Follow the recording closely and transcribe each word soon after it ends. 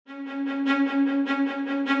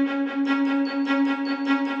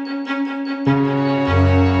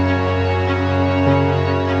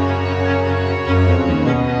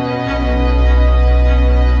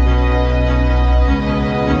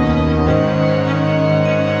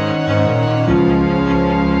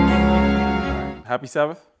Happy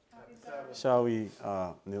Sabbath. Happy Sabbath. Shall we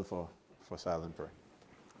kneel for silent prayer?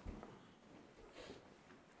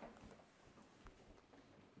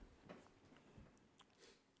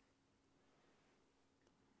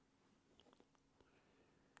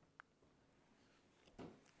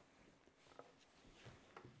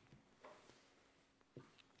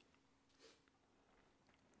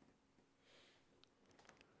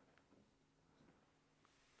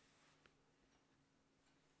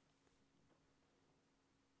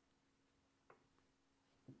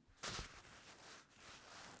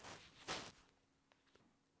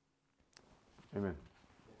 Amen.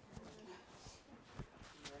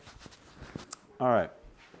 All right.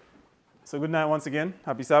 So good night once again.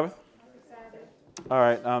 Happy Sabbath. Happy Sabbath. All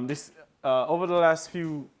right. This over the last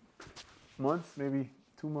few months, maybe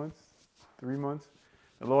 2 months, 3 months,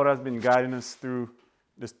 the Lord has been guiding us through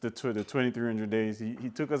the 2300 days. He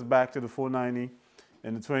took us back to the 490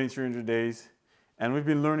 and the 2300 days, and we've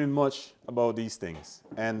been learning much about these things.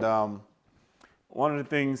 And one of the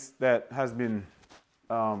things that has been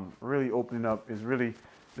really opening up is really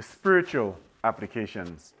the spiritual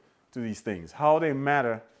applications to these things, how they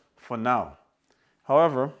matter for now.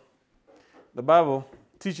 However, the Bible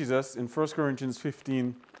teaches us in 1 Corinthians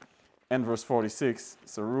 15 and verse 46,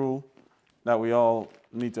 it's a rule that we all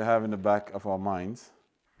need to have in the back of our minds.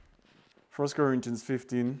 1 Corinthians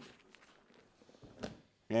 15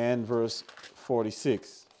 and verse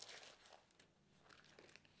 46.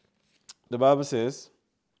 The Bible says,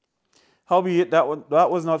 howbeit that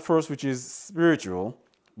was not first which is spiritual,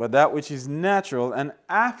 but that which is natural, and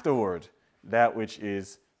afterward that which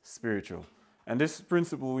is spiritual. And this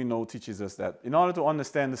principle we know teaches us that in order to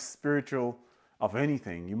understand the spiritual of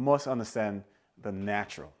anything, you must understand the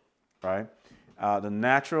natural, right? The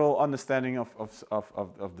natural understanding of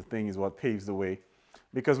the thing is what paves the way,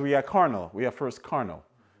 because we are carnal. We are first carnal.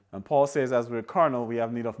 And Paul says as we're carnal, we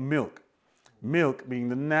have need of milk. Milk being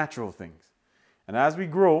the natural things. And as we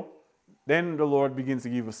grow, then the Lord begins to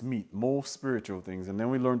give us meat, more spiritual things. And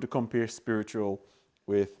then we learn to compare spiritual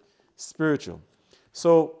with spiritual.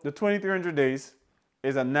 So the 2300 days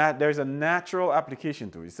is there's a natural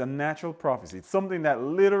application to it. It's a natural prophecy. It's something that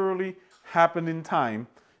literally happened in time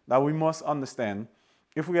that we must understand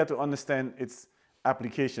if we are to understand its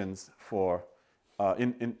applications for our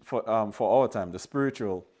time, the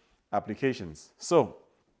spiritual applications. So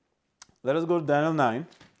let us go to Daniel 9.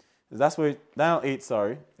 That's where Daniel 8,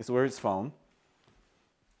 is where it's found.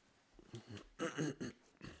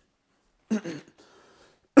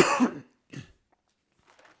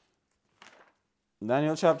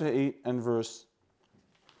 Daniel chapter 8 and verse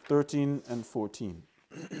 13 and 14.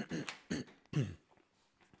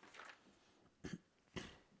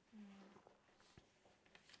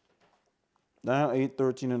 Daniel 8,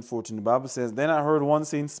 13 and 14. The Bible says, then I heard one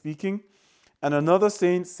saint speaking, and another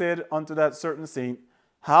saint said unto that certain saint,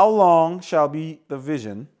 how long shall be the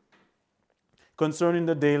vision concerning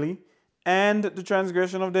the daily and the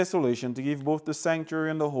transgression of desolation, to give both the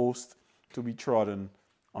sanctuary and the host to be trodden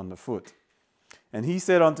under foot? And he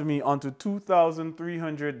said unto me, unto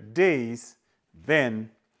 2,300 days,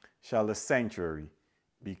 then shall the sanctuary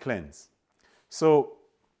be cleansed. So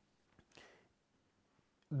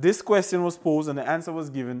this question was posed and the answer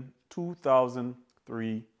was given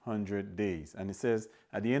 2,300 days. And it says,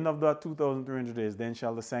 at the end of that 2,300 days, then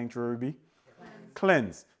shall the sanctuary be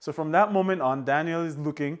cleansed. So from that moment on, Daniel is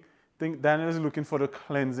looking for the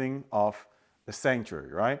cleansing of the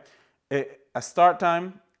sanctuary, right? A start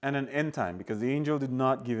time and an end time, because the angel did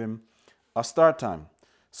not give him a start time.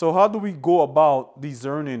 So how do we go about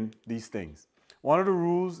discerning these things? One of the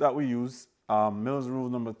rules that we use, Miller's rule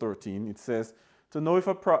number 13, it says to know if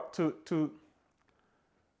a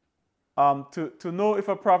know if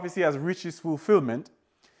a prophecy has reached its fulfillment,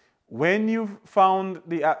 when you've found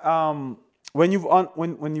the when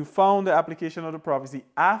you found the application of the prophecy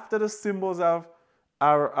after the symbols are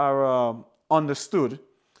understood.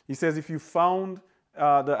 He says if you found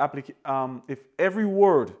if every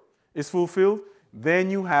word is fulfilled, then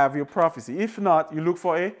you have your prophecy. If not, you look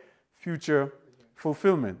for a future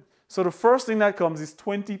fulfillment. So the first thing that comes is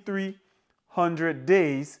 2,300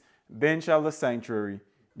 days, then shall the sanctuary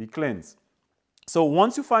be cleansed. So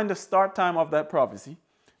once you find the start time of that prophecy,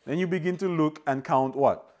 then you begin to look and count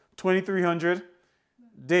what? 2,300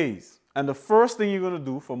 days. And the first thing you're going to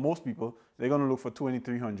do for most people, they're going to look for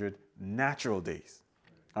 2,300 natural days.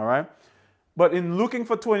 All right? But in looking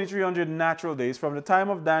for 2,300 natural days, from the time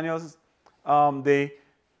of Daniel's day,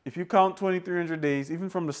 if you count 2,300 days, even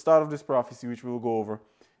from the start of this prophecy, which we'll go over,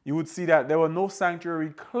 you would see that there were no sanctuary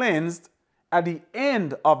cleansed at the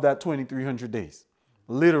end of that 2,300 days,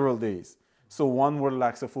 literal days. So one word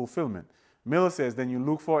lacks a fulfillment. Miller says, then you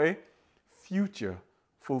look for a future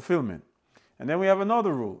fulfillment. And then we have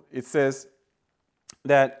another rule. It says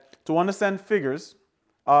that to understand figures,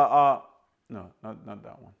 no, not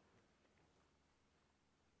that one.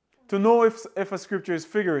 To know if a scripture is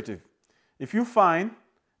figurative, if you find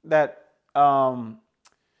that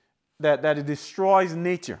that it destroys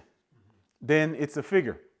nature, then it's a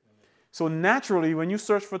figure. So naturally, when you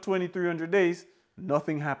search for 2,300 days,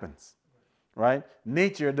 nothing happens, right?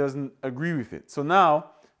 Nature doesn't agree with it. So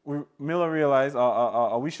now Miller realized,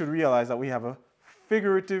 we should realize that we have a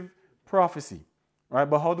figurative prophecy, right?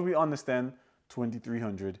 But how do we understand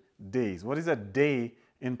 2,300 days? What is a day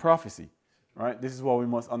in prophecy, right? This is what we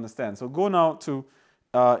must understand. So go now to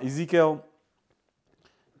Ezekiel.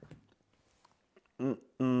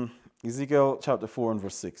 Ezekiel chapter 4 and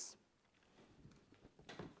verse 6.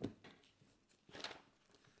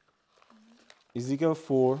 Ezekiel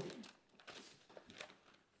 4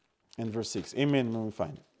 and verse 6. Amen when we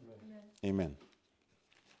find it. Amen.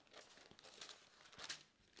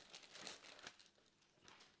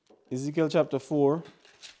 Ezekiel chapter 4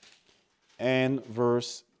 and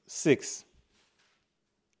verse 6.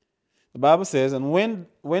 The Bible says, and when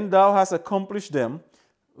thou hast accomplished them,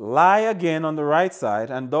 lie again on the right side,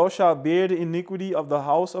 and thou shalt bear the iniquity of the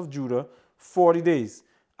house of Judah 40 days.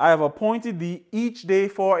 I have appointed thee each day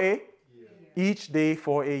for a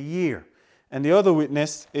year. And the other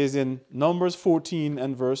witness is in Numbers 14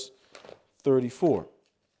 and verse 34.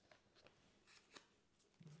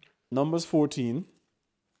 Numbers 14.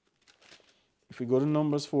 If we go to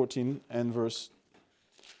Numbers 14 and verse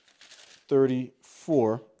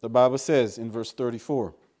 34, the Bible says in verse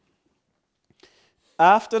 34,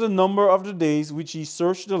 after the number of the days which ye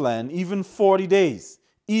search the land, even 40 days,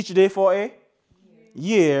 each day for a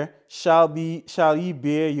year shall ye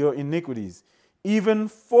bear your iniquities. Even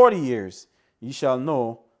 40 years ye shall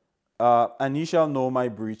know, and ye shall know my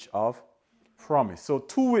breach of promise. So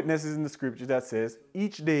 2 witnesses in the scripture that says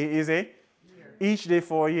each day is each day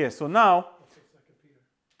for a year. So now,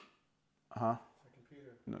 no,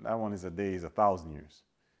 that one is a day is 1,000 years.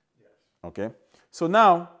 Okay. So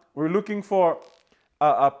now we're looking for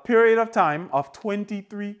a period of time of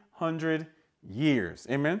 2,300 years.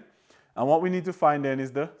 Amen. And what we need to find then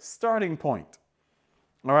is the starting point.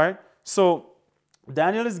 All right. So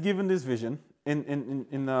Daniel is given this vision in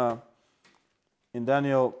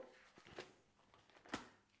Daniel.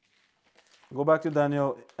 Go back to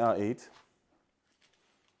Daniel 8.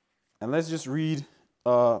 And let's just read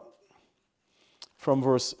from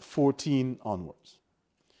verse 14 onwards.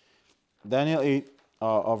 Daniel 8,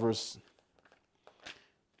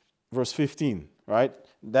 verse 15, right?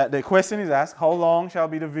 That the question is asked, how long shall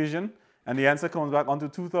be the vision? And the answer comes back, unto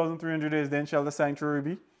 2,300 days, then shall the sanctuary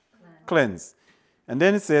be cleansed. And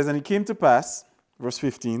then it says, and it came to pass, verse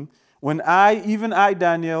 15, when even I,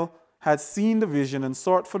 Daniel, had seen the vision and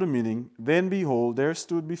sought for the meaning, then behold, there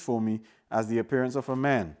stood before me as the appearance of a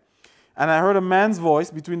man. And I heard a man's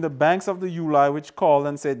voice between the banks of the Uli, which called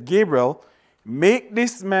and said, Gabriel, make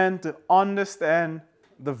this man to understand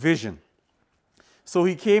the vision. So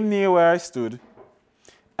he came near where I stood.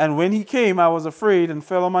 And when he came, I was afraid and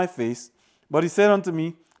fell on my face. But he said unto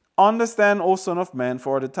me, understand, O son of man,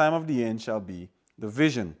 for the time of the end shall be the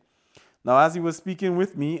vision. Now as he was speaking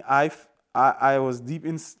with me, I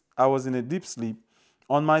was in a deep sleep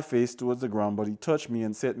on my face towards the ground. But he touched me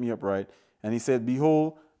and set me upright. And he said,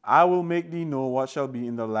 behold, I will make thee know what shall be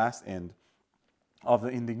in the last end of the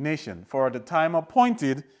indignation. For at the time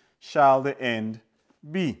appointed shall the end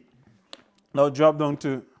be. Now drop down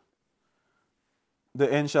to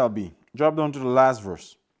the end shall be. Drop down to the last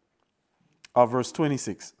verse. Verse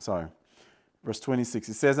 26. Sorry. Verse 26.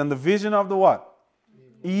 It says, and the vision of the what?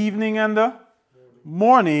 Evening and the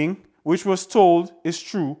morning, which was told, is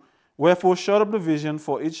true. Wherefore shut up the vision,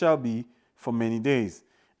 for it shall be for many days.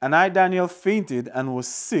 And I, Daniel, fainted and was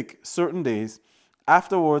sick certain days.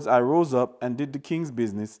 Afterwards I rose up and did the king's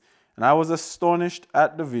business, and I was astonished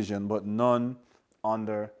at the vision, but none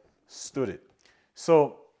understood it.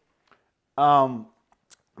 So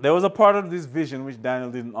there was a part of this vision which Daniel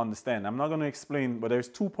didn't understand. I'm not going to explain, but there's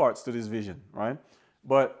 2 parts to this vision, right?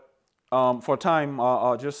 But for time,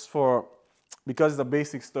 because it's a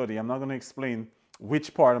basic study, I'm not going to explain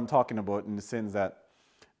which part I'm talking about in the sense that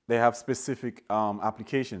they have specific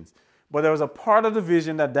applications. But there was a part of the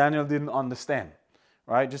vision that Daniel didn't understand,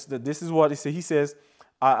 right? Just that this is what he said. He says,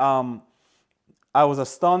 I was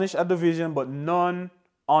astonished at the vision, but none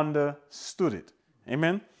understood it.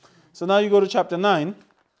 Amen? So now you go to chapter 9.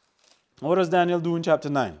 What does Daniel do in chapter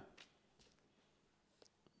 9?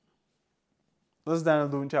 What does Daniel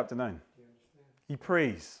do in chapter 9? He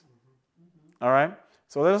prays. All right?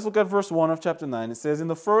 So let us look at verse 1 of chapter 9. It says, in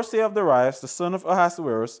the first year of Darius, the son of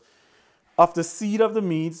Ahasuerus, of the seed of the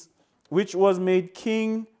Medes, which was made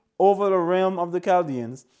king over the realm of the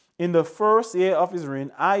Chaldeans, in the first year of his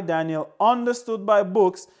reign, I, Daniel, understood by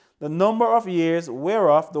books the number of years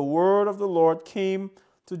whereof the word of the Lord came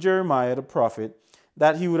to Jeremiah the prophet,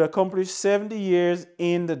 that he would accomplish 70 years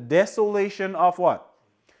in the desolation of what?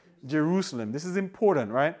 Jerusalem. This is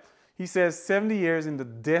important, right? He says 70 years in the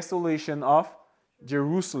desolation of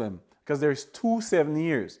Jerusalem, because there's 70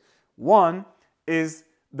 years. One is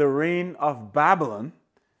the reign of Babylon,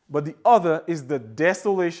 but the other is the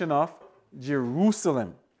desolation of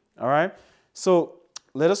Jerusalem. All right? So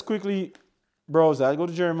let us quickly browse that. Go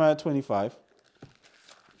to Jeremiah 25.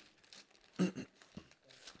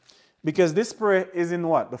 Because this prayer is in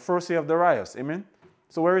what? The first year of Darius. Amen?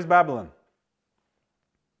 So where is Babylon?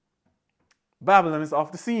 Babylon is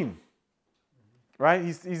off the scene. Right?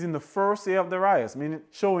 He's in the first year of Darius, meaning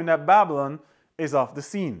showing that Babylon is off the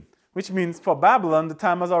scene. Which means for Babylon, the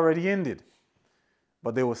time has already ended.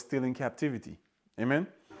 But they were still in captivity. Amen?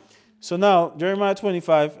 So now, Jeremiah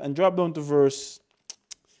 25, and drop down to verse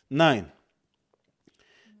 9.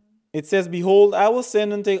 It says, behold, I will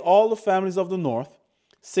send and take all the families of the north,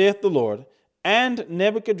 saith the Lord, and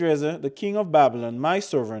Nebuchadrezzar, the king of Babylon, my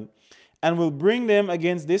servant, and will bring them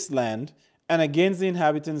against this land, and against the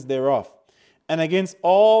inhabitants thereof, and against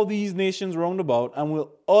all these nations round about, and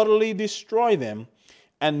will utterly destroy them,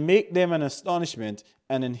 and make them an astonishment,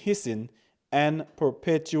 and an hissing, and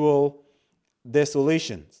perpetual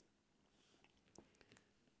desolations.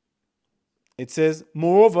 It says,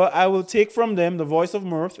 moreover, I will take from them the voice of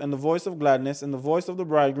mirth, and the voice of gladness, and the voice of the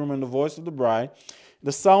bridegroom, and the voice of the bride,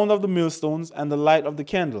 the sound of the millstones, and the light of the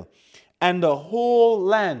candle, and the whole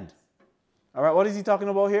land. All right, what is he talking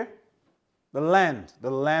about here? The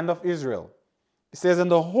land of Israel. It says,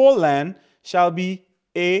 and the whole land shall be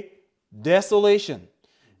a desolation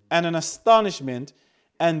and an astonishment,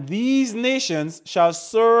 and these nations shall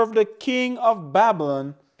serve the king of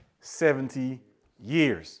Babylon 70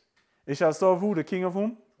 years. They shall serve who? The king of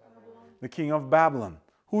whom? Babylon. The king of Babylon.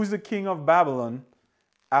 Who is the king of Babylon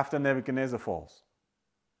after Nebuchadnezzar falls?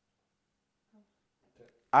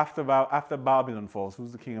 After Babylon falls,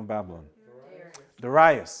 who's the king of Babylon?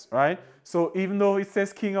 Darius, right? So even though it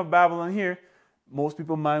says king of Babylon here, most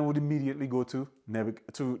people's mind would immediately go to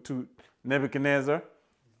Nebuchadnezzar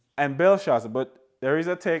and Belshazzar. But there is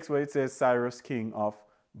a text where it says Cyrus, king of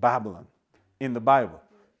Babylon in the Bible.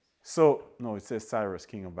 So, no, it says Cyrus,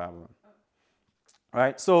 king of Babylon.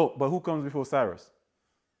 Right? So, but who comes before Cyrus?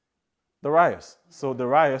 Darius. So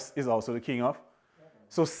Darius is also the king of.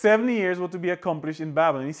 So 70 years were to be accomplished in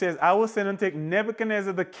Babylon. He says, I will send and take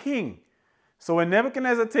Nebuchadnezzar the king. So when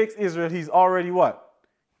Nebuchadnezzar takes Israel, he's already what?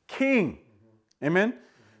 King. Amen?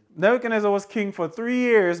 Nebuchadnezzar was king for 3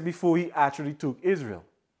 years before he actually took Israel.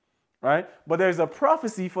 Right? But there's a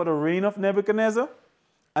prophecy for the reign of Nebuchadnezzar,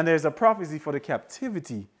 and there's a prophecy for the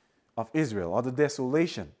captivity of Israel, or the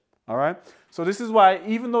desolation. All right? So this is why,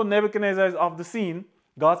 even though Nebuchadnezzar is off the scene,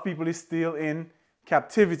 God's people is still in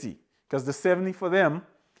captivity. Because the 70 for them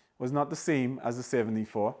was not the same as the 70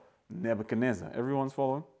 for Nebuchadnezzar. Everyone's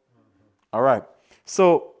following? All right.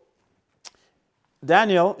 So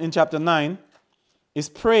Daniel in chapter 9 is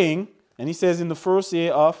praying, and he says in the first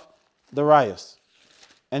year of Darius.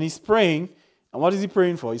 And he's praying, and what is he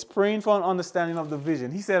praying for? He's praying for an understanding of the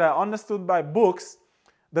vision. He said, I understood by books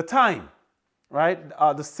the time, right?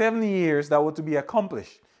 The 70 years that were to be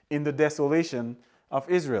accomplished in the desolation of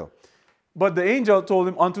Israel. But the angel told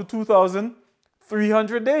him unto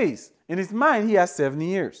 2,300 days. In his mind, he has 70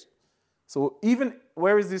 years. So even,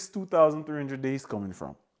 where is this 2,300 days coming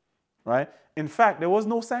from? Right? In fact, there was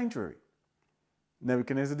no sanctuary.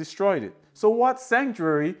 Nebuchadnezzar destroyed it. So what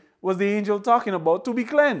sanctuary was the angel talking about to be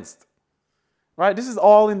cleansed? Right? This is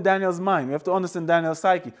all in Daniel's mind. We have to understand Daniel's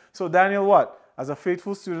psyche. So Daniel what? As a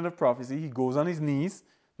faithful student of prophecy, he goes on his knees,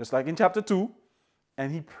 just like in chapter 2,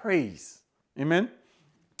 and he prays. Amen?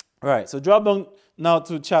 All right, so drop down now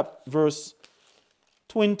to verse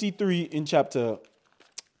 23 in chapter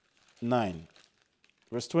 9.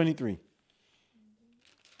 Verse 23.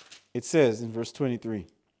 It says in verse 23.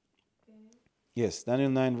 Yes,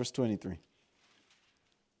 Daniel 9, verse 23.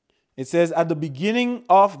 It says, at the beginning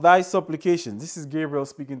of thy supplication, this is Gabriel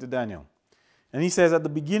speaking to Daniel. And he says, at the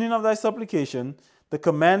beginning of thy supplication, the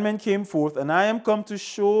commandment came forth, and I am come to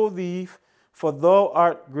show thee, for thou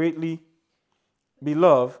art greatly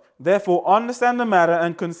beloved. Therefore, understand the matter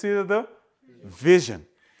and consider the vision.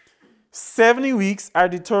 70 weeks are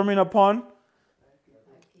determined upon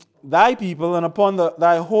thy people and upon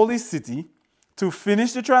thy holy city to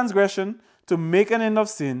finish the transgression, to make an end of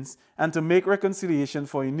sins, and to make reconciliation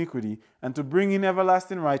for iniquity, and to bring in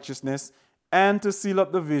everlasting righteousness, and to seal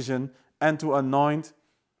up the vision, and to anoint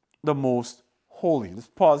the most holy. Let's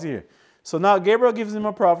pause here. So now Gabriel gives him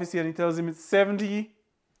a prophecy, and he tells him it's 70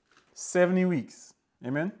 weeks.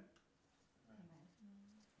 Amen?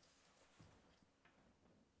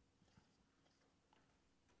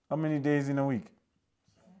 How many days in a week?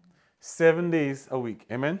 7 days a week.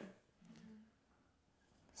 Amen?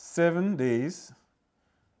 7 days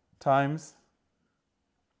times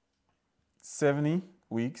 70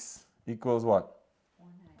 weeks equals what?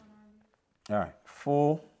 All right.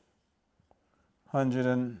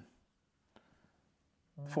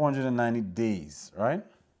 490 days, right?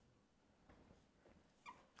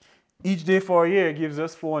 Each day for a year gives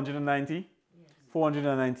us 490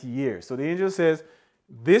 years. So the angel says,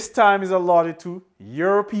 this time is allotted to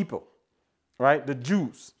your people, right? The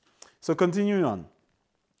Jews. So continuing on,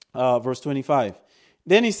 verse 25.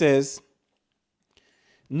 Then he says,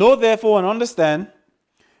 know therefore and understand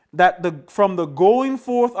that from the going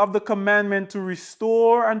forth of the commandment to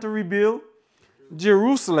restore and to rebuild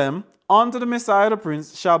Jerusalem unto the Messiah the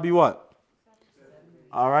Prince shall be what?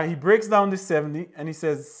 All right, he breaks down this 70 and he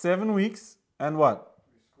says 7 weeks and what?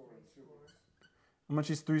 How much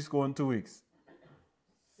is 3 score and 2 weeks?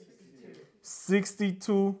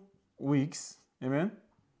 62 weeks. Amen.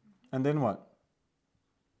 And then what?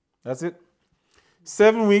 That's it.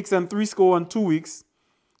 7 weeks and 3 score and 2 weeks.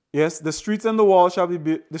 Yes, the streets and the wall shall be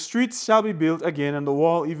built. The streets shall be built again, and the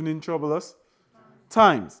wall even in troublous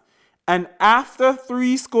times. And after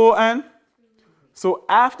 3 score and so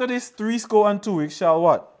after this 3 score and 2 weeks shall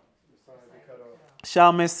what?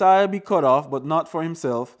 Shall Messiah be cut off, but not for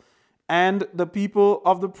himself, and the people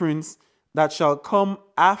of the prince that shall come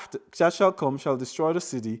shall destroy the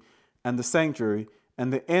city and the sanctuary,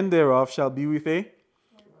 and the end thereof shall be with a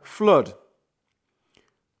flood.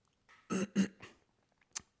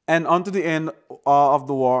 And unto the end of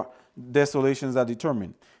the war, desolations are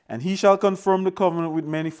determined. And he shall confirm the covenant with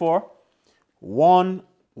many for 1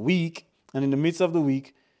 week, and in the midst of the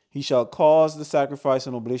week he shall cause the sacrifice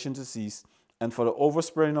and oblation to cease, and for the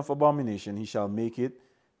overspreading of abomination he shall make it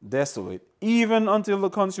desolate, even until the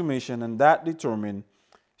consummation, and that determined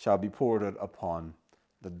shall be poured out upon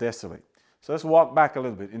the desolate. So let's walk back a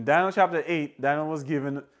little bit. In Daniel chapter 8, Daniel was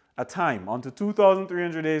given a time. Unto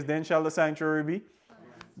 2,300 days, then shall the sanctuary be.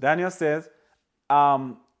 Daniel says,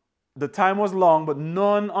 the time was long, but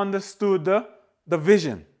none understood the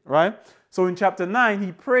vision, right? So in chapter 9,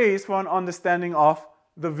 he prays for an understanding of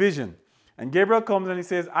the vision. And Gabriel comes and he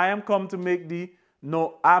says, I'm come to give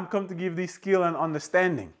thee skill and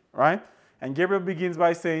understanding, right? And Gabriel begins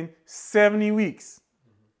by saying 70 weeks,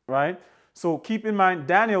 right? So keep in mind,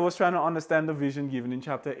 Daniel was trying to understand the vision given in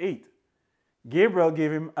chapter 8. Gabriel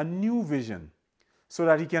gave him a new vision so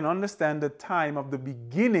that he can understand the time of the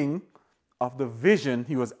beginning of the vision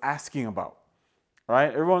he was asking about,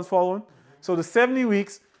 right? Everyone's following? So the 70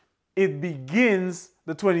 weeks, it begins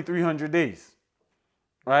the 2,300 days,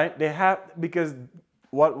 right? Because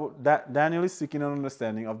that Daniel is seeking an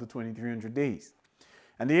understanding of the 2,300 days.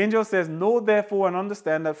 And the angel says, know therefore and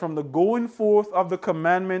understand that from the going forth of the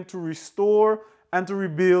commandment to restore and to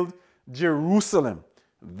rebuild Jerusalem,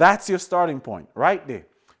 that's your starting point, right there.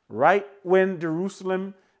 Right when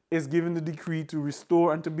Jerusalem is given the decree to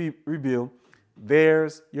restore and to be rebuilt,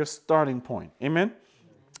 there's your starting point. Amen?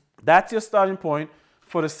 That's your starting point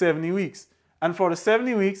for the 70 weeks. And for the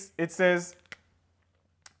 70 weeks, it says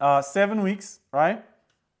 7 weeks, right?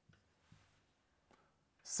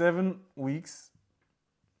 7 weeks.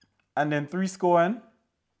 And then 3 score and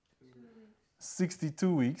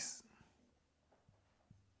 62 weeks.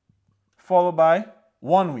 Followed by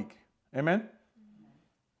 1 week. Amen?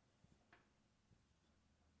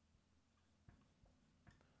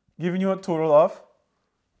 Giving you a total of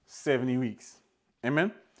 70 weeks.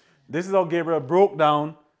 Amen? This is how Gabriel broke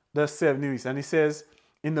down the 70 weeks. And he says,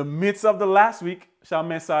 in the midst of the last week shall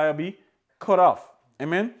Messiah be cut off.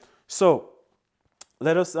 Amen? So,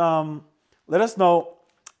 let us now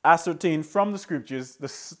ascertain from the scriptures the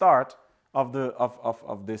start of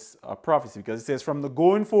this prophecy, because it says from the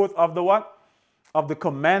going forth of the what? Of the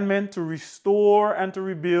commandment to restore and to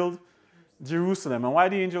rebuild Jerusalem. And why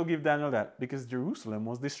did the angel give Daniel that? Because Jerusalem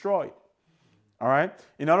was destroyed. All right?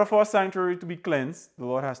 In order for a sanctuary to be cleansed, the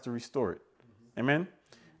Lord has to restore it. Amen?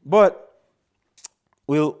 But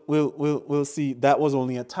we'll see that was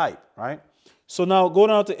only a type, right? So now go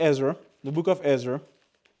down to Ezra, the book of Ezra.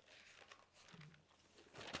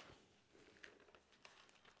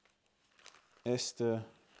 Esther.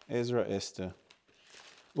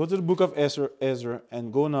 Go to the book of Ezra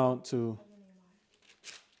and go now to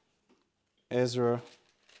Ezra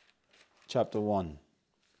chapter 1.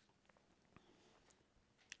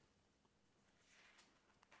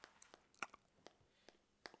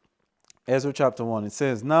 Ezra chapter 1. It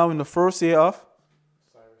says, now in the first year of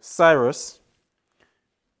Cyrus,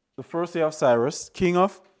 the first year of Cyrus, king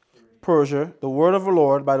of Persia, the word of the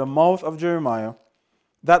Lord by the mouth of Jeremiah,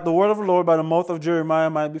 that the word of the Lord by the mouth of Jeremiah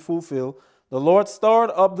might be fulfilled, the Lord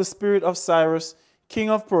stirred up the spirit of Cyrus, king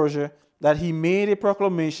of Persia, that he made a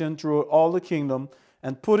proclamation throughout all the kingdom,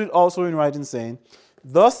 and put it also in writing, saying,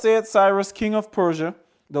 thus saith Cyrus, king of Persia,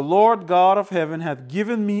 the Lord God of heaven hath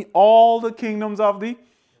given me all the kingdoms of the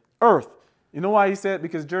earth. You know why he said?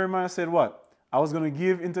 Because Jeremiah said what? I was going to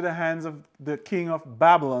give into the hands of the king of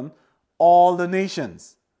Babylon all the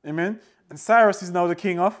nations. Amen? And Cyrus is now the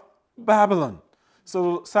king of Babylon.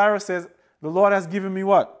 So Cyrus says, the Lord has given me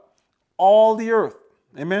what? All the earth.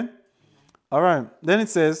 Amen? All right. Then it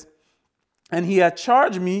says, and he had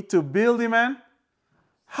charged me to build him an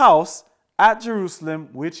house at Jerusalem,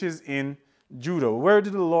 which is in Judah. Where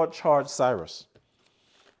did the Lord charge Cyrus?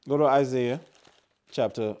 Go to Isaiah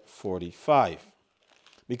chapter 45.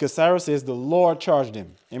 Because Cyrus says the Lord charged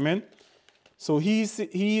him. Amen? So he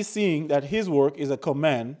is seeing that his work is a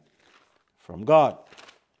command from God.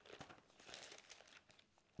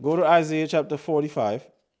 Go to Isaiah chapter 45.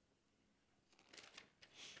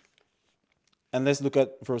 And let's look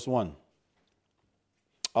at verse 1.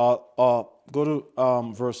 Go to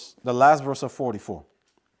the last verse of 44.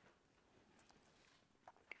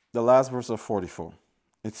 The last verse of 44.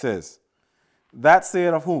 It says, that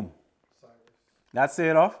saith of whom? Cyrus. That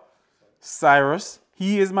saith of Cyrus.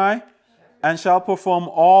 He is my, and shall perform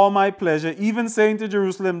all my pleasure, even saying to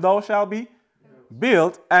Jerusalem, thou shalt be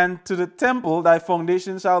built, and to the temple thy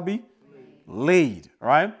foundation shall be laid.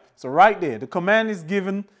 Right? So right there, the command is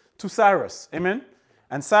given to Cyrus. Amen?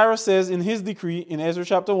 And Cyrus says in his decree in Ezra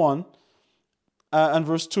chapter 1 and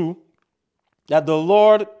verse 2 that the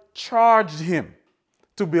Lord charged him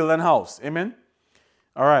to build an house. Amen?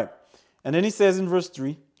 All right. And then he says in verse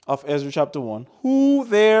 3 of Ezra chapter 1, who is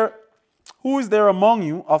there among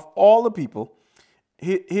you of all the people?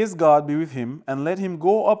 His God be with him, and let him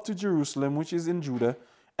go up to Jerusalem, which is in Judah,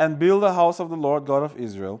 and build the house of the Lord God of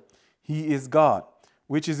Israel. He is God,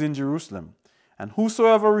 which is in Jerusalem. And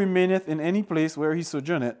whosoever remaineth in any place where he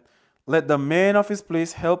sojourneth, let the man of his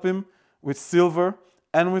place help him with silver,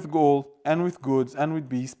 and with gold, and with goods, and with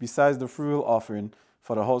beasts, besides the freewill offering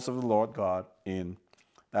for the house of the Lord God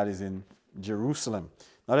that is in Jerusalem.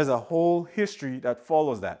 Now there's a whole history that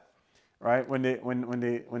follows that, right? When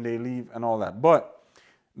they leave and all that. But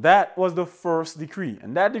that was the first decree,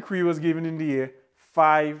 and that decree was given in the year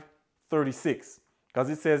 536, because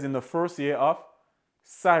it says in the first year of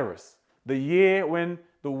Cyrus, the year when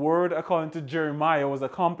the word according to Jeremiah was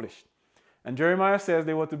accomplished. And Jeremiah says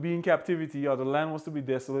they were to be in captivity, or the land was to be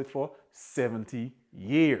desolate for 70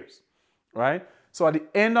 years, right? So at the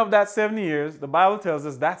end of that 70 years, the Bible tells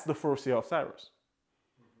us that's the first year of Cyrus.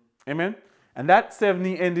 Amen? And that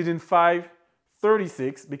 70 ended in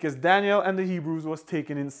 536 because Daniel and the Hebrews was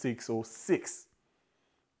taken in 606.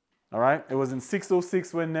 All right? It was in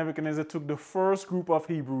 606 when Nebuchadnezzar took the first group of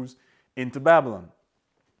Hebrews into Babylon.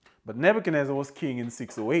 But Nebuchadnezzar was king in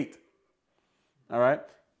 608. All right?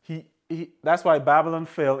 That's why Babylon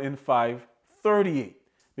fell in 538,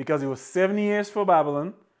 because it was 70 years for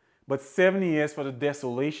Babylon, but 70 years for the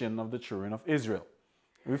desolation of the children of Israel.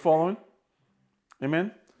 Are we following?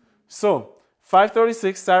 Amen? So,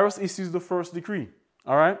 536, Cyrus issues the first decree.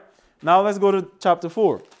 All right? Now let's go to chapter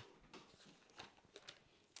 4.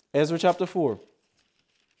 Ezra chapter 4.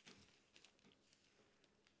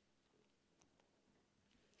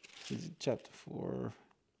 Is it chapter 4?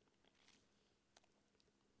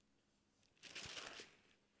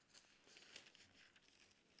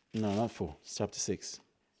 No, not 4. It's chapter 6.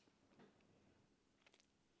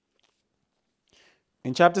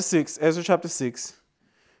 In chapter 6, Ezra chapter 6,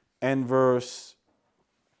 and verse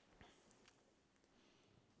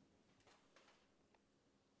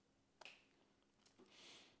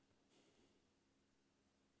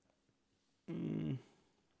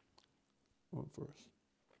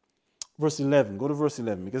 11. Go to verse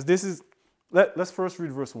 11, because this is, let's first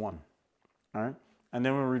read verse 1. All right? And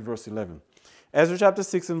then we'll read verse 11. Ezra chapter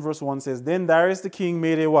 6 and verse 1 says, then Darius the king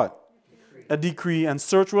made a what? A decree, and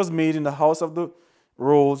search was made in the house of the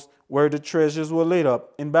rolls where the treasures were laid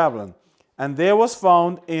up in Babylon. And there was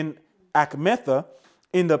found in Achmetha,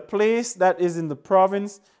 in the place that is in the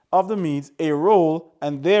province of the Medes, a roll,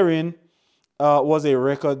 and therein was a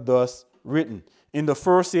record thus written. In the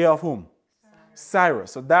first year of whom?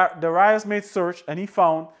 Cyrus. So Darius made search, and he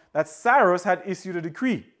found that Cyrus had issued a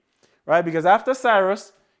decree, right? Because after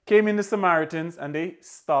Cyrus came in the Samaritans and they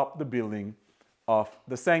stopped the building of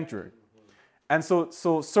the sanctuary. And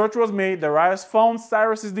so search was made. Darius found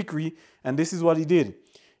Cyrus's decree, and this is what he did.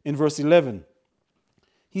 In verse 11,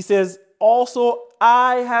 he says, also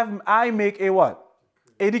I make a what?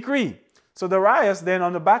 A decree. So Darius then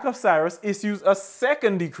on the back of Cyrus issues a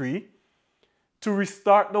second decree to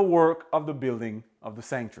restart the work of the building of the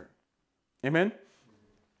sanctuary. Amen?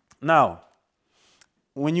 Now,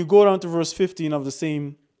 when you go down to verse 15 of the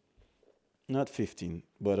same, not 15,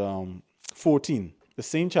 but 14, the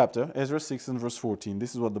same chapter, Ezra 6 and verse 14,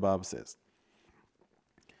 this is what the Bible says.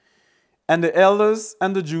 And the elders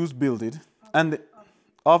and the Jews builded, and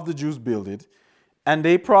and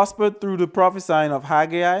they prospered through the prophesying of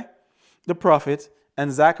Haggai the prophet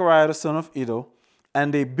and Zechariah the son of Iddo,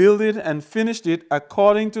 and they builded and finished it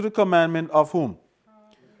according to the commandment of whom?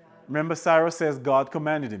 Remember, Cyrus says God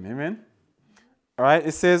commanded him. Amen? All right,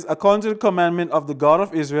 it says according to the commandment of the God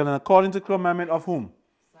of Israel, and according to the commandment of whom?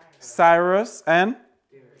 Cyrus and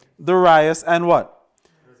Darius and what?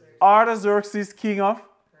 Artaxerxes, king of?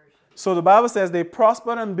 So the Bible says they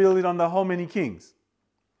prospered and built it under how many kings?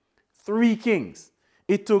 3 kings.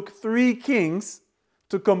 It took 3 kings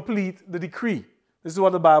to complete the decree. This is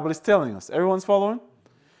what the Bible is telling us. Everyone's following?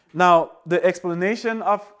 Now, the explanation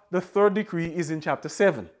of the 3rd decree is in chapter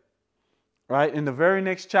 7. Right? In the very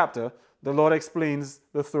next chapter, the Lord explains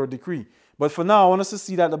the 3rd decree. But for now, I want us to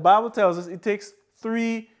see that the Bible tells us it takes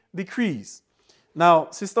 3 decrees. Now,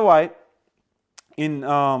 Sister White,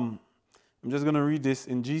 I'm just going to read this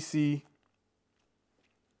in GC.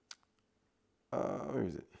 Where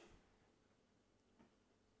is it?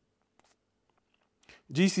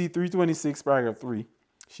 GC 326, paragraph 3.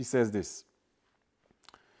 She says this.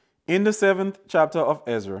 In the 7th chapter of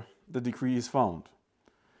Ezra, the decree is found.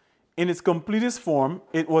 In its completest form,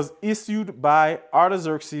 it was issued by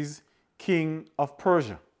Artaxerxes, king of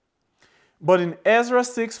Persia. But in Ezra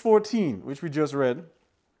 6:14, which we just read,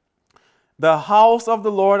 the house of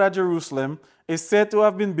the Lord at Jerusalem is said to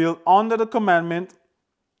have been built under the commandment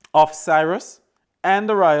of Cyrus and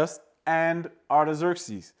Darius and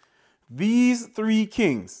Artaxerxes. These 3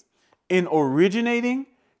 kings, in originating,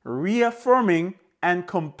 reaffirming, and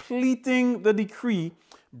completing the decree,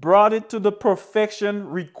 brought it to the perfection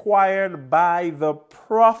required by the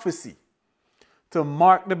prophecy to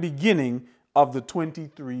mark the beginning of the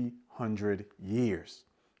 2300 years.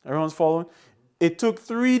 Everyone's following? It took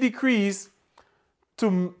 3 decrees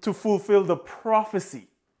to fulfill the prophecy.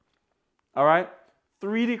 All right?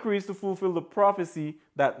 3 decrees to fulfill the prophecy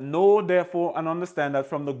that know, therefore, and understand that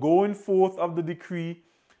from the going forth of the decree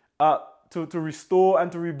to restore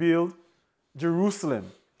and to rebuild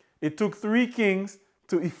Jerusalem, it took 3 kings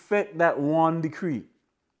to effect that one decree.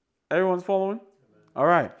 Everyone's following? All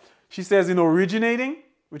right. She says in originating,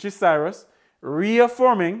 which is Cyrus,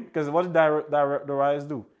 reaffirming, because what did Darius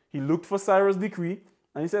do? He looked for Cyrus' decree,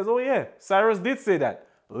 and he says, oh yeah, Cyrus did say that.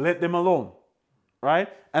 Let them alone. Right?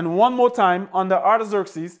 And one more time under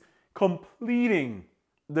Artaxerxes, completing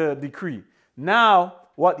the decree. Now,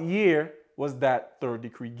 what year was that 3rd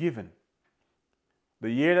decree given?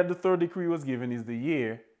 The year that the 3rd decree was given is the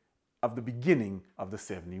year of the beginning of the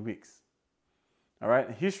 70 weeks. All right?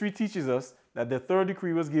 History teaches us that the 3rd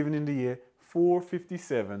decree was given in the year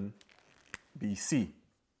 457 BC.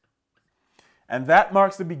 And that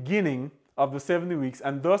marks the beginning of the 70 weeks,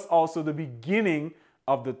 and thus also the beginning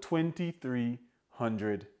of the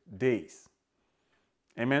 2300 days.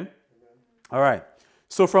 Amen? All right.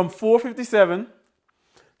 So from 457,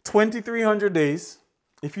 2300 days,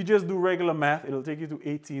 if you just do regular math, it'll take you to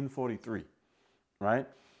 1843. Right?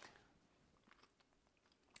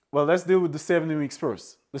 Well, let's deal with the 70 weeks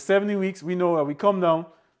first. The 70 weeks, we know that we come down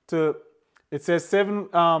to, it says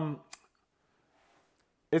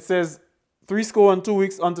 3 score and 2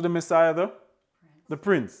 weeks unto the Messiah, the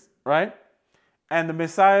Prince, right? And the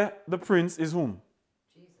Messiah, the Prince, is whom?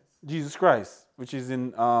 Jesus Christ, which is in,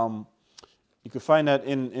 you can find that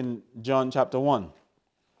in John chapter 1.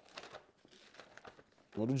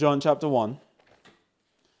 Go to John chapter 1.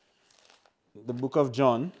 The book of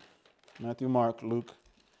John, Matthew, Mark, Luke.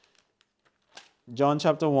 John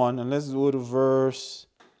chapter 1, and let's go to verse,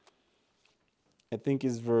 I think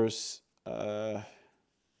it's verse,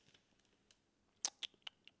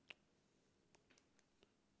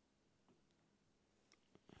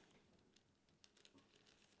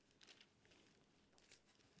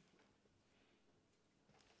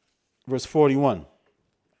 verse 41.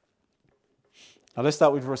 Now let's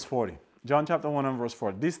start with verse 40. John chapter 1 and verse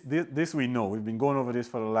 40. This we know. We've been going over this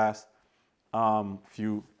for the last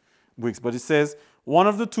few weeks. But it says, one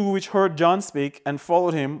of the 2 which heard John spake and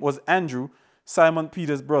followed him was Andrew, Simon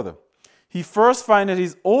Peter's brother. he first findeth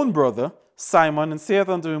his own brother, Simon, and saith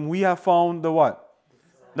unto him, we have found the what?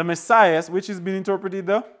 The Messiah, which has been interpreted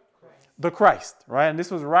the Christ, right? And this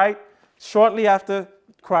was right shortly after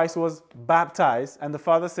Christ was baptized. And the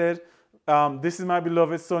Father said, this is my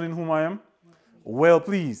beloved Son in whom I am well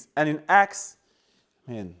pleased. And in Acts,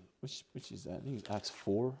 man, which is that? I think it's Acts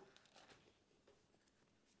 4.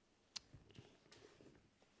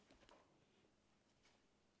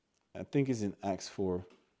 I think it's in Acts 4.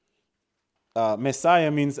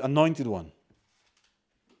 Messiah means anointed one.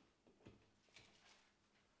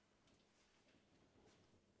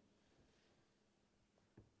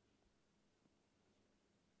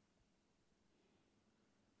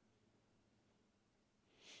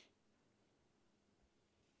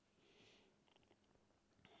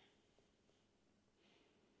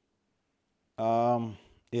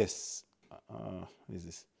 Yes. What is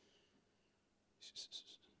this?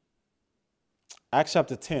 Acts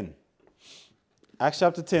chapter 10. Acts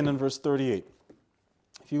chapter 10 and verse 38.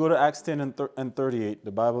 If you go to Acts 10 and 38,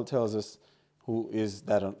 the Bible tells us who is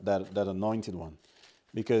that anointed one.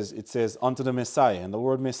 Because it says, unto the Messiah. And the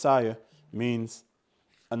word Messiah means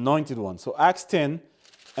anointed one. So Acts 10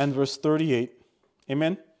 and verse 38.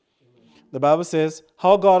 Amen? The Bible says,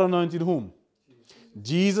 how God anointed whom?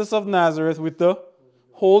 Jesus of Nazareth with the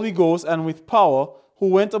Holy Ghost and with power, who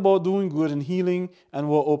went about doing good and healing and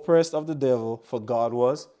were oppressed of the devil, for God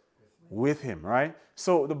was with him, right?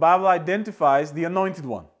 So the Bible identifies the anointed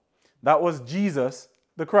one. That was Jesus,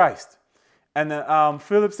 the Christ. And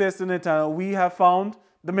Philip says to Nathanael, we have found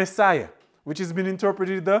the Messiah, which has been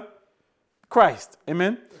interpreted the Christ.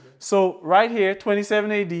 Amen? So right here,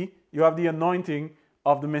 27 AD, you have the anointing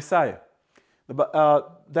of the Messiah.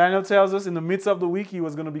 Daniel tells us in the midst of the week he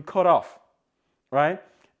was going to be cut off, right?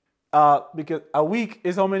 Because a week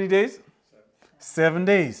is how many days? 7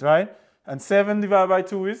 days, right? And 7 divided by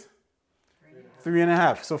 2 is?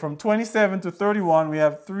 3.5. So from 27 to 31, we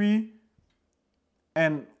have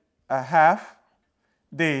 3.5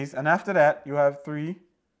 days. And after that, you have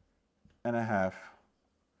 3.5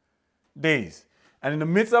 days. And in the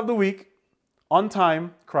midst of the week, on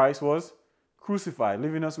time, Christ was crucified,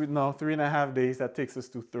 leaving us with now 3.5 days. That takes us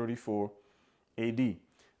to 34 AD.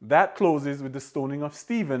 That closes with the stoning of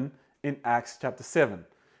Stephen in Acts chapter 7,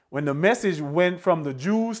 when the message went from the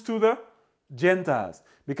Jews to the Gentiles,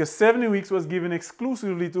 because 70 weeks was given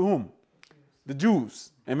exclusively to whom? The Jews.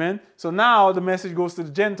 Amen? So now the message goes to the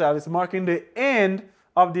Gentiles. It's marking the end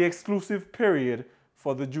of the exclusive period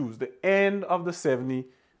for the Jews, the end of the 70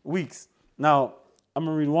 weeks. Now, I'm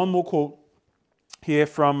going to read one more quote here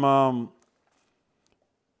from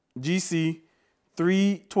GC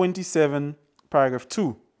 327, paragraph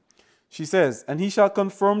 2. She says, and he shall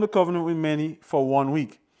confirm the covenant with many for 1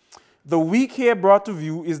 week. The week here brought to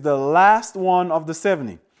view is the last one of the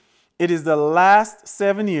 70. It is the last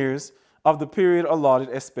 7 years of the period allotted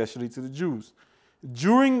especially to the Jews.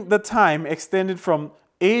 During the time extended from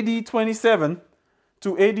AD 27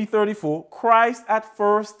 to AD 34, Christ at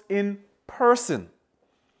first in person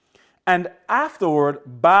and afterward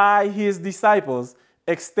by his disciples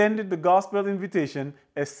extended the gospel invitation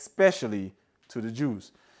especially to the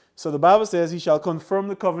Jews. So the Bible says he shall confirm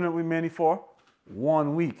the covenant with many for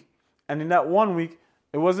 1 week. And in that 1 week,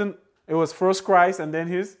 it was first Christ and then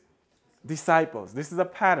his disciples. This is a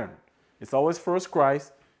pattern. It's always first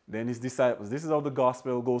Christ, then his disciples. This is how the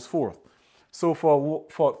gospel goes forth. So for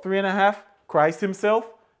 3.5, Christ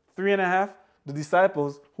himself, 3.5, the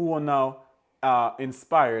disciples who are now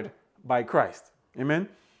inspired by Christ. Amen?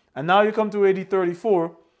 And now you come to AD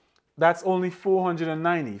 34, that's only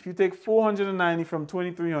 490. If you take 490 from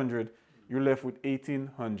 2300, you're left with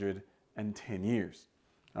 1810 years.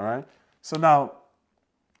 All right? So now,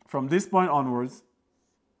 from this point onwards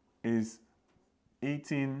is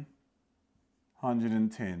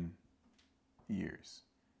 1810 years,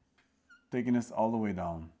 taking us all the way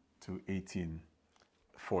down to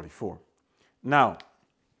 1844. Now,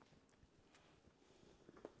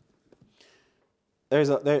 there's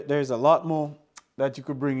a lot more that you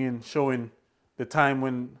could bring in, showing the time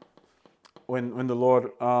when the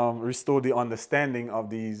Lord restored the understanding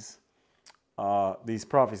of these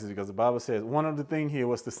prophecies, because the Bible says one of the things here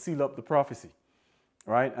was to seal up the prophecy,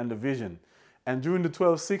 right, and the vision. And during the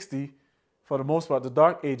 1260, for the most part, the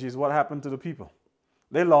Dark Ages, what happened to the people?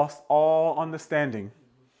 They lost all understanding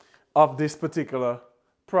of this particular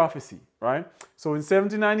prophecy, right? So in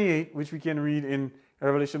 1798, which we can read in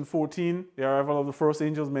Revelation 14, the arrival of the first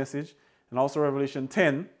angel's message, and also Revelation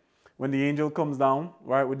 10, when the angel comes down,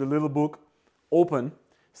 right, with the little book open.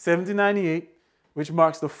 1798, which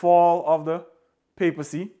marks the fall of the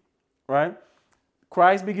papacy, right?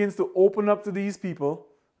 Christ begins to open up to these people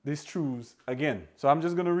these truths again. So I'm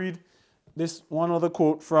just going to read this one other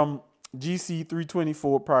quote from GC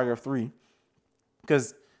 324, paragraph 3,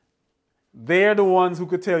 because they're the ones who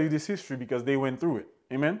could tell you this history because they went through it.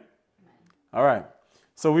 Amen? All right.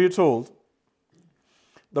 So we're told,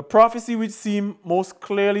 the prophecy which seemed most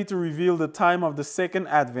clearly to reveal the time of the second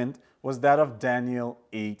advent was that of Daniel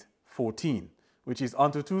 8:14, which is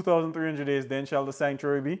unto 2,300 days, then shall the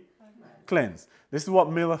sanctuary be cleansed. This is what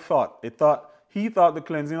Miller thought. He thought the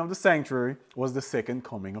cleansing of the sanctuary was the second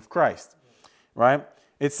coming of Christ. Right?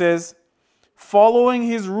 It says, following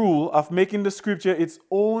his rule of making the scripture its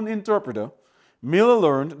own interpreter, Miller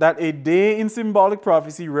learned that a day in symbolic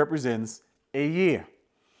prophecy represents a year.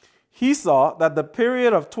 He saw that the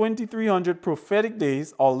period of 2,300 prophetic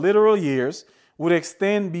days, or literal years, would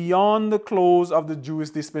extend beyond the close of the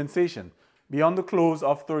Jewish dispensation, beyond the close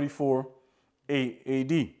of 34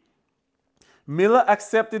 AD. Miller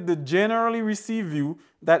accepted the generally received view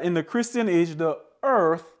that in the Christian age, the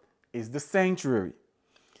earth is the sanctuary.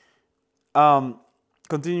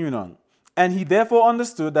 Continuing on. And he therefore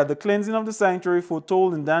understood that the cleansing of the sanctuary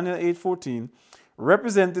foretold in Daniel 8:14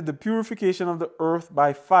 represented the purification of the earth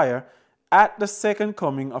by fire at the second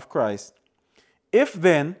coming of Christ. If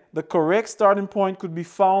then the correct starting point could be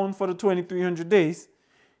found for the 2,300 days,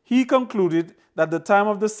 he concluded that the time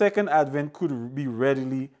of the second advent could be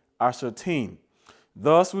readily ascertained.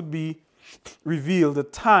 Thus would be revealed the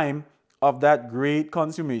time of that great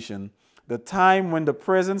consummation, the time when the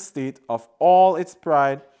present state of all its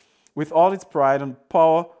pride, with all its pride and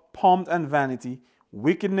power, pomp and vanity,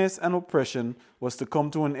 wickedness and oppression, was to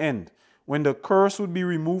come to an end, when the curse would be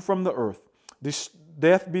removed from the earth,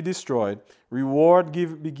 death be destroyed, reward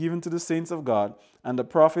be given to the saints of God, and the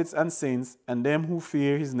prophets and saints, and them who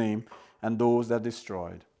fear his name, and those that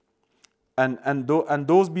destroyed. And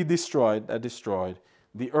those be destroyed that destroyed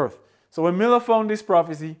the earth. So when Miller found this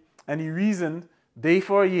prophecy, and he reasoned day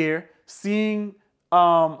for a year, seeing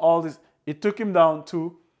all this, it took him down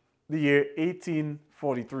to the year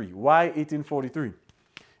 1843. Why 1843?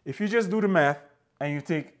 If you just do the math and you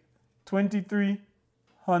take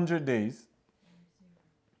 2,300 days,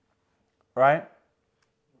 right?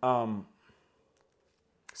 And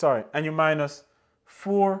you minus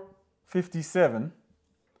 457,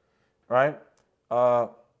 right?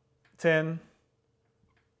 10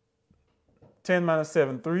 minus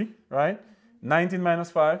 7, 3, right? 19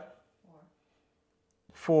 minus 5,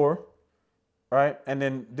 4, right? And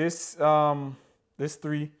then this 3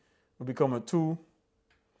 will become a 2,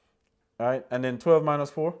 right? And then 12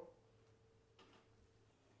 minus 4?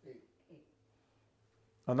 8.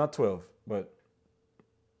 Oh, not 12, but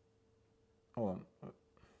hold on.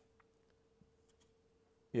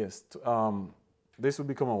 Yes, this will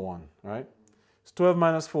become a 1, right? It's 12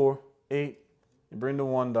 minus 4, 8. You bring the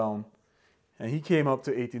 1 down. And he came up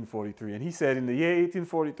to 1843. And he said in the year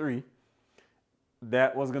 1843,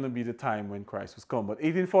 that was going to be the time when Christ was come. But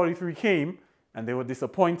 1843 came, and they were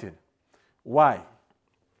disappointed. Why?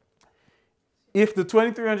 If the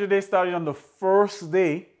 2,300 days started on the first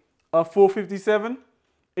day of 457,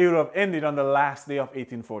 it would have ended on the last day of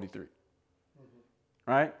 1843.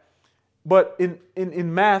 Right? But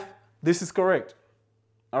in math, this is correct.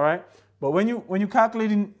 All right? But when you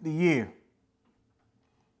calculate in the year,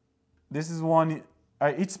 this is one,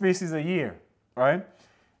 each space is a year, right?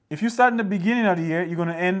 If you start in the beginning of the year, you're going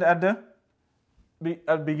to end at the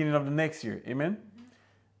beginning of the next year. Amen? Mm-hmm.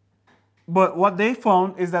 But what they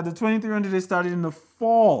found is that the 2,300 days started in the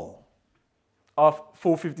fall of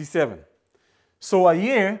 457. So a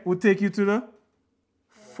year would take you to the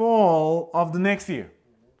fall of the next year,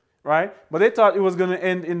 right? But they thought it was going to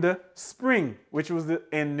end in the spring, which was the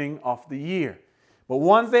ending of the year. But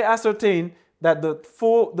once they ascertained that the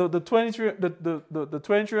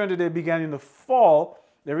 2,300 day began in the fall,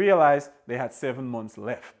 they realized they had 7 months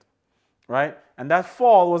left, right? And that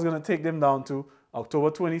fall was going to take them down to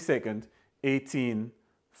October 22nd,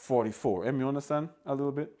 1844. You understand a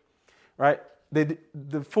little bit, right? The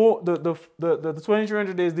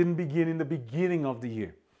 2,300 days didn't begin in the beginning of the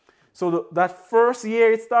year. So that first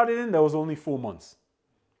year it started in, there was only 4 months.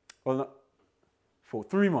 Well, not,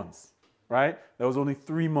 3 months. Right? There was only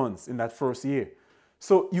 3 months in that first year.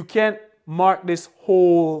 So you can't mark this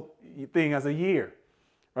whole thing as a year,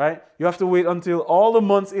 right? You have to wait until all the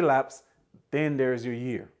months elapse, then there's your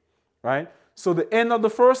year, right? So the end of the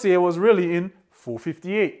first year was really in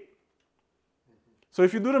 458. So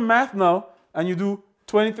if you do the math now and you do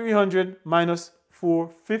 2,300 minus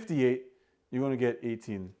 458, you're going to get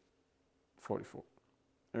 1844.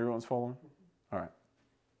 Everyone's following? All right.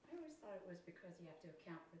 Because you have to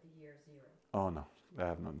account for the year 0. Oh no, that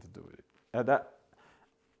has nothing to do with it.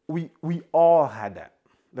 We all had that,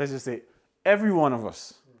 let's just say every one of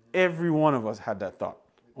us had that thought,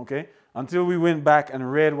 okay? Until we went back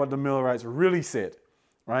and read what the Millerites really said,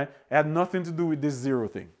 right? It had nothing to do with this zero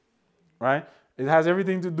thing, right? It has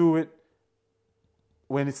everything to do with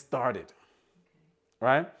when it started,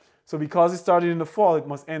 right? So because it started in the fall, it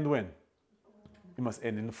must end when? It must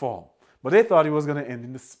end in the fall. But they thought it was going to end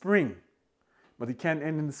in the spring. But it can't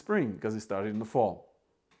end in the spring because it started in the fall.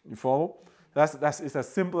 You follow? It's as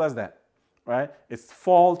simple as that, right? It's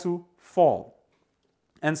fall to fall.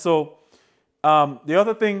 And so the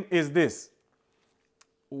other thing is this.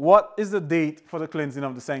 What is the date for the cleansing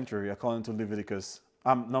of the sanctuary according to Leviticus,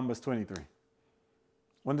 Numbers 23?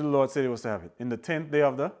 When did the Lord say he was to have it? In the 10th day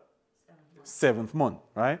of the 7th month,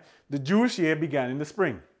 right? The Jewish year began in the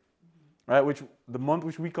spring, right? The month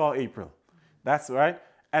which we call April. That's right.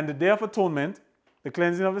 And the Day of Atonement, the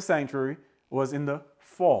cleansing of the sanctuary, was in the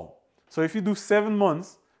fall. So if you do 7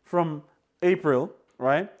 months from April,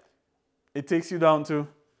 right, it takes you down to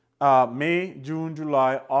May, June,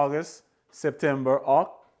 July, August, September,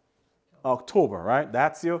 October, right?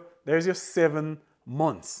 There's your 7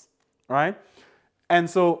 months, right? And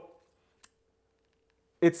so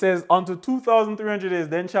it says, unto 2,300 days,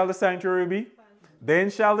 then shall the sanctuary be, then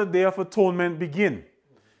shall the Day of Atonement begin.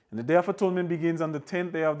 And the Day of Atonement begins on the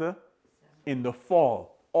 10th day in the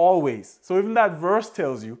fall, always. So even that verse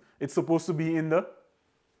tells you it's supposed to be in the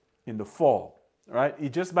fall,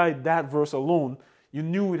 right? Just by that verse alone, you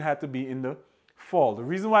knew it had to be in the fall. The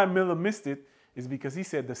reason why Miller missed it is because he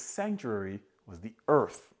said the sanctuary was the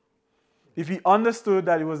earth. If he understood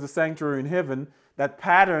that it was the sanctuary in heaven that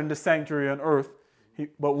patterned the sanctuary on earth,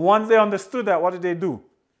 but once they understood that, what did they do?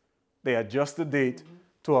 They adjust the date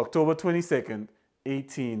to October 22nd,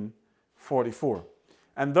 1844.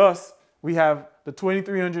 And thus, we have the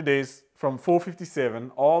 2,300 days from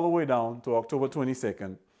 457 all the way down to October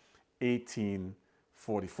 22nd,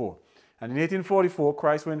 1844. And in 1844,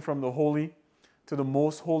 Christ went from the holy to the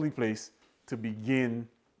most holy place to begin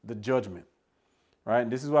the judgment. Right?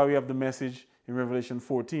 And this is why we have the message in Revelation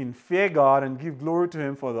 14. Fear God and give glory to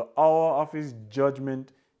him, for the hour of his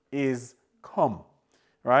judgment is come.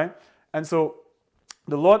 Right? And so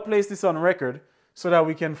the Lord placed this on record so that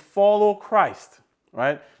we can follow Christ.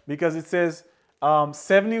 Right? Because it says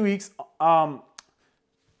 70 weeks.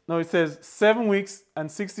 It says 7 weeks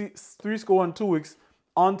and 63 score and 2 weeks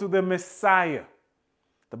unto the Messiah.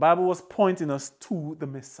 The Bible was pointing us to the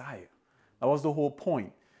Messiah. That was the whole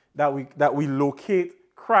point. That we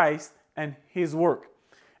locate Christ and his work.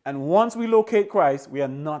 And once we locate Christ, we are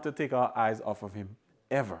not to take our eyes off of him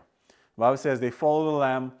ever. The Bible says they follow the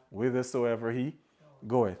Lamb whithersoever he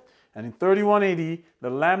goeth. And in 31 AD, the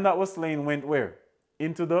Lamb that was slain went where?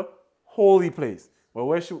 Into the holy place. Well,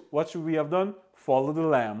 what should we have done? Follow the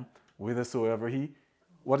Lamb whithersoever he.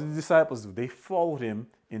 What did the disciples do? They followed him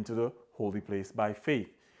into the holy place by faith.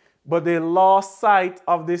 But they lost sight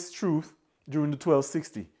of this truth during the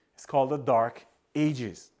 1260. It's called the Dark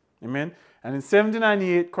Ages. Amen. And in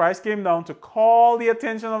 1798, Christ came down to call the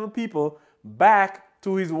attention of the people back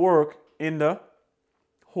to his work in the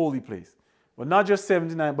holy place. But not just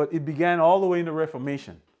 79, but it began all the way in the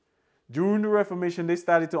Reformation. During the Reformation, they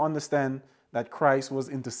started to understand that Christ was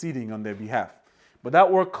interceding on their behalf. But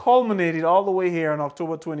that work culminated all the way here on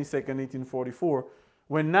October 22nd, 1844,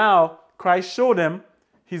 when now Christ showed them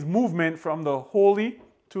his movement from the holy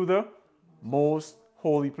to the most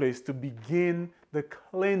holy place to begin the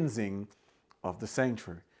cleansing of the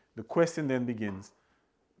sanctuary. The question then begins,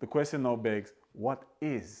 the question now begs, what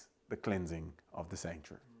is the cleansing of the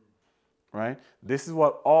sanctuary? Right? This is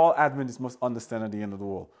what all Adventists must understand at the end of the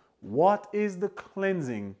world. What is the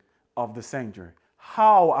cleansing of the sanctuary?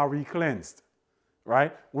 How are we cleansed?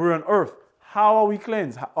 Right? We're on earth. How are we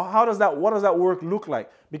cleansed? What does that work look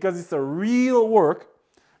like? Because it's a real work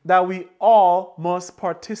that we all must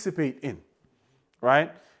participate in.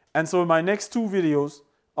 Right? And so in my next two videos,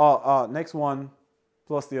 next one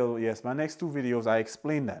plus the other, yes, my next two videos, I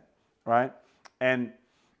explain that. Right? And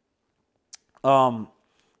one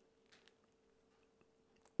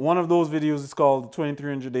of those videos is called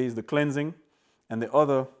 2,300 Days, the Cleansing. And the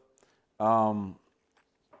other,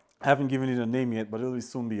 haven't given it a name yet, but it'll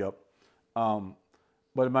soon be up.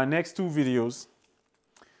 But in my next two videos,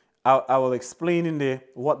 I will explain in there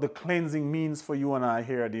what the cleansing means for you and I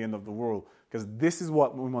here at the end of the world. Because this is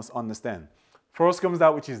what we must understand. First comes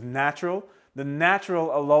that which is natural. The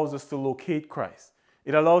natural allows us to locate Christ.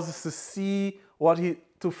 It allows us to see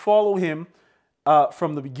to follow him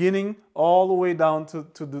from the beginning all the way down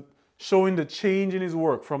to showing the change in his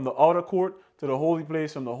work from the outer court to the holy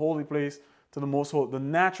place, from the holy place to the most holy. The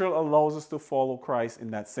natural allows us to follow Christ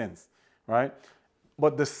in that sense, right?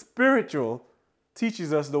 But the spiritual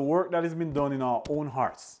teaches us the work that has been done in our own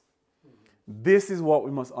hearts. This is what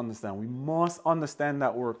we must understand. We must understand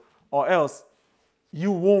that work, or else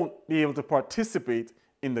you won't be able to participate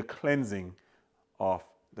in the cleansing of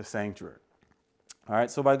the sanctuary. All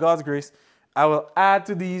right, so by God's grace, I will add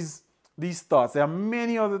to these thoughts. There are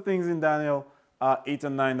many other things in Daniel 8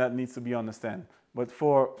 and 9 that needs to be understood. But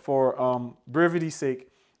for brevity's sake,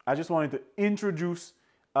 I just wanted to introduce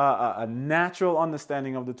a natural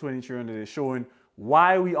understanding of the 2300 days, showing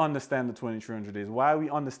why we understand the 2300 days, why we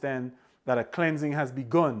understand that a cleansing has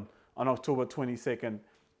begun on October 22nd,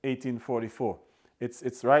 1844.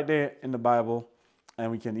 It's right there in the Bible,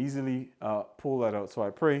 and we can easily pull that out. So I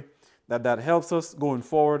pray that helps us going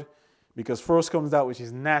forward, because first comes that which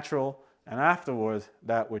is natural, and afterwards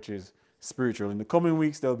that which is spiritual. In the coming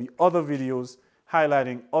weeks, there'll be other videos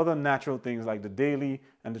highlighting other natural things like the daily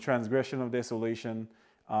and the transgression of desolation,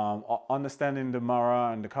 understanding the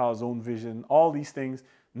Mara and the cow's own vision. All these things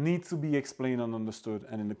need to be explained and understood.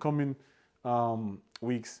 And in the coming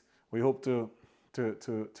weeks, we hope to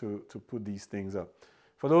put these things up.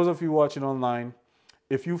 For those of you watching online,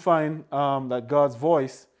 if you find that God's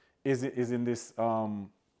voice is in these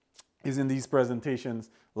presentations,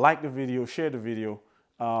 like the video, share the video,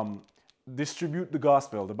 distribute the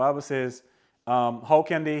gospel. The Bible says, how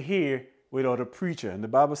can they hear without a preacher? And the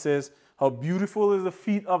Bible says, how beautiful is the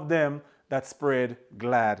feet of them that spread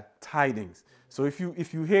glad tidings. So if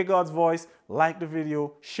you hear God's voice, like the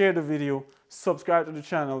video, share the video, subscribe to the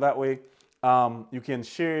channel. That way you can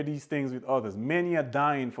share these things with others. Many are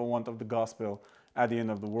dying for want of the gospel at the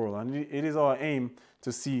end of the world. And it is our aim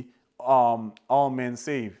to see all men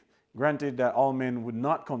saved. Granted that all men would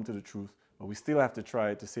not come to the truth, but we still have to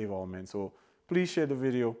try to save all men. So please share the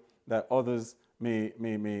video that others may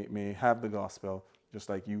have the gospel, just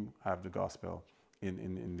like you have the gospel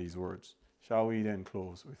in these words. Shall we then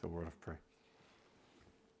close with a word of prayer?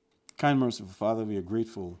 Kind, merciful Father, we are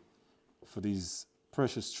grateful for these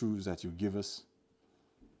precious truths that you give us.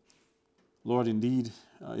 Lord, indeed,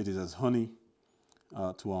 it is as honey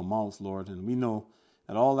to our mouths, Lord, and we know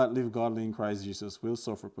that all that live godly in Christ Jesus will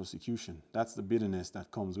suffer persecution. That's the bitterness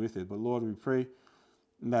that comes with it. But Lord, we pray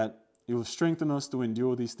that you will strengthen us to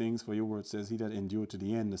endure these things, for your word says, he that endure to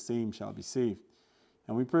the end, the same shall be saved.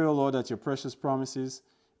 And we pray, O Lord, that your precious promises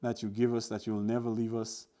that you give us, that you will never leave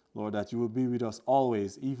us, Lord, that you will be with us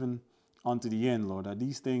always, even unto the end, Lord, that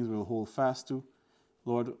these things we'll hold fast to,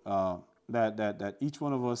 Lord, that each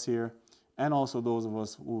one of us here, and also those of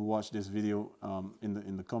us who will watch this video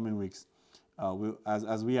in the coming weeks,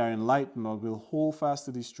 as we are enlightened, Lord, we'll hold fast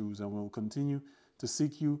to these truths, and we'll continue to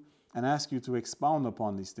seek you and ask you to expound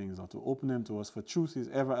upon these things, or to open them to us, for truth is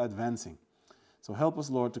ever advancing. So help us,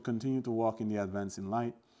 Lord, to continue to walk in the advancing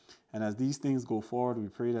light. And as these things go forward, we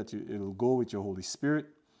pray that it'll go with your Holy Spirit,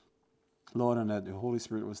 Lord, and that the Holy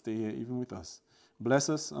Spirit will stay here even with us. Bless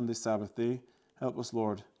us on this Sabbath day. Help us,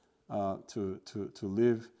 Lord, to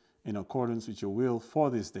live in accordance with your will for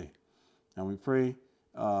this day. And we pray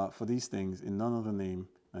for these things in none other name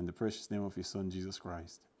than the precious name of your Son, Jesus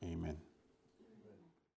Christ. Amen.